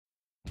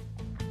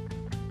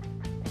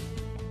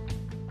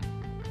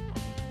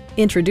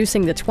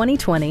Introducing the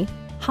 2020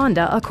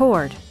 Honda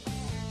Accord.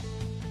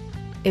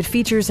 It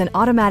features an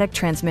automatic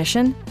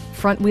transmission,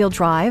 front-wheel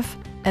drive,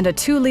 and a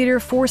 2-liter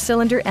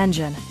 4-cylinder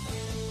engine.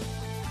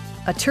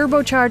 A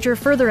turbocharger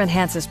further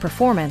enhances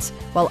performance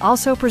while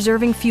also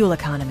preserving fuel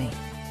economy.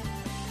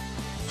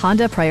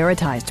 Honda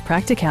prioritized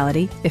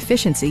practicality,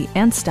 efficiency,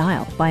 and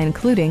style by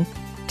including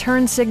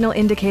turn signal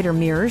indicator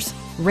mirrors,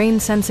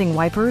 rain-sensing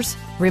wipers,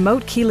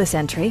 remote keyless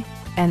entry,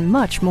 and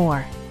much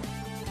more.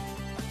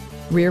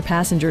 Rear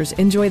passengers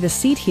enjoy the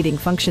seat heating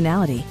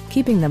functionality,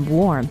 keeping them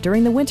warm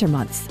during the winter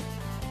months.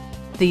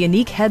 The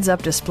unique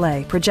heads-up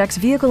display projects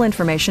vehicle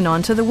information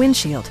onto the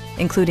windshield,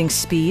 including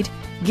speed,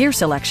 gear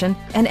selection,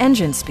 and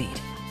engine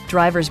speed.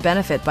 Drivers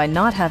benefit by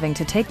not having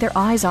to take their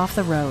eyes off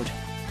the road.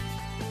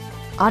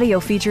 Audio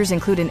features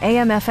include an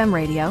AM/FM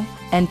radio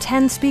and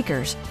 10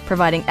 speakers,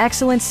 providing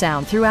excellent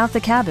sound throughout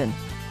the cabin.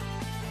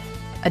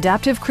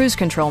 Adaptive Cruise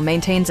Control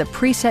maintains a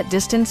preset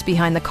distance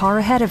behind the car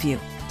ahead of you,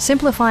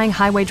 simplifying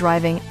highway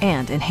driving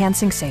and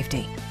enhancing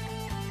safety.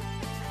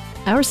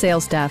 Our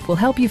sales staff will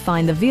help you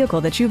find the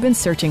vehicle that you've been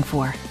searching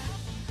for.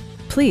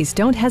 Please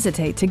don't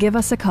hesitate to give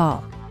us a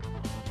call.